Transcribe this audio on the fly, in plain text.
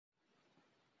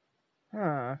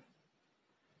Huh.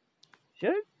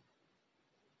 Should...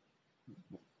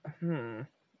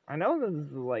 I know this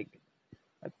is like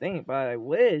a thing, but I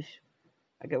wish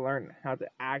I could learn how to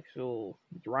actual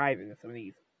drive in some of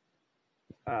these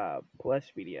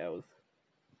Plush videos.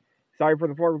 Sorry for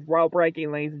the fourth wall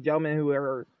breaking, ladies and gentlemen who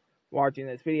are watching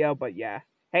this video, but yeah.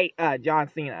 Hey, John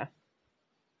Cena.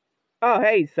 Oh,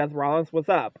 hey, Seth Rollins, what's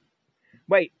up?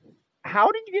 Wait,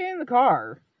 how did you get in the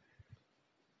car?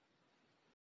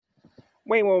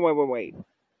 Wait.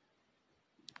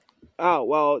 Oh,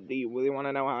 well, do you really want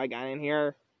to know how I got in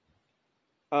here?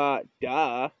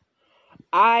 Duh.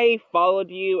 I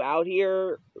followed you out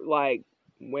here, like,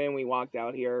 when we walked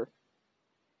out here.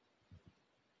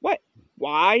 What?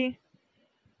 Why?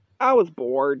 I was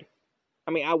bored.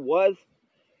 I mean, I was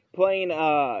playing,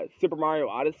 Super Mario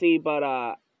Odyssey,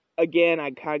 but, again,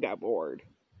 I kinda got bored.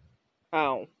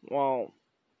 Oh, well,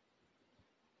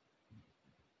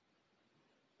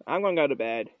 I'm gonna go to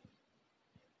bed.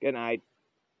 Good night,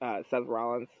 Seth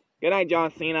Rollins. Good night,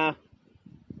 John Cena.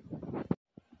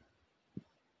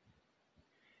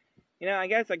 You know, I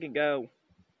guess I could go to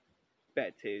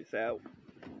bed too, so.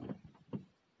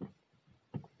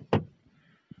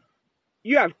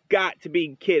 You have got to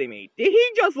be kidding me. Did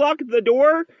he just lock the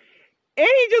door? And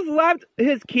he just left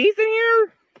his keys in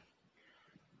here?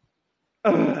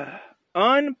 Ugh,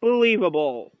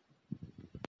 unbelievable.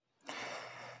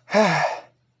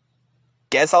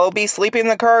 Guess I'll be sleeping in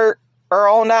the car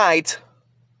all night.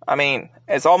 I mean,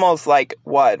 it's almost like,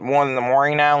 what, 1 in the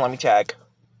morning now? Let me check.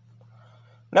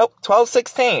 Nope,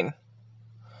 12:16.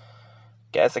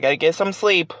 Guess I gotta get some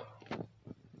sleep.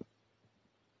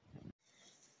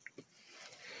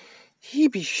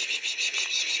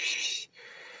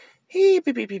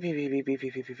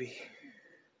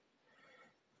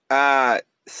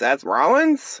 Seth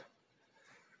Rollins?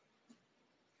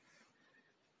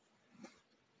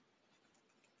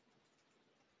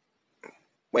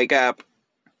 Wake up.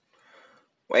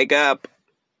 Wake up.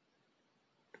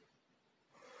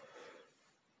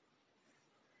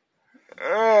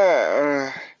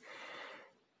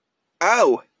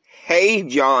 Oh, hey,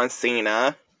 John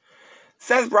Cena.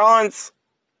 Seth Rollins,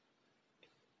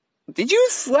 did you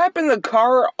sleep in the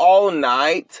car all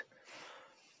night?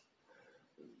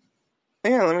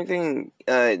 Yeah, let me think.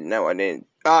 No, I didn't.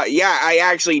 Yeah, I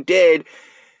actually did.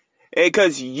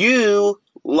 Because you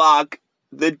locked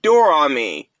the door on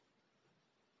me.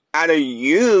 After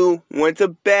you went to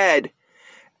bed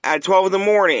at 12 in the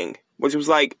morning, which was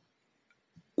like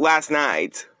last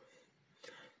night.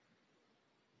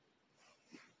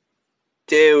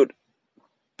 Dude,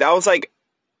 that was like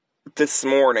this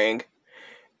morning.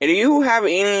 And do you have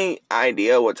any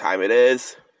idea what time it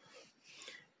is?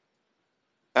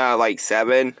 Like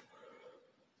 7?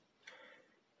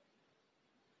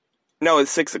 No,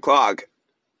 it's 6 o'clock.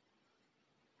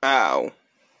 Oh.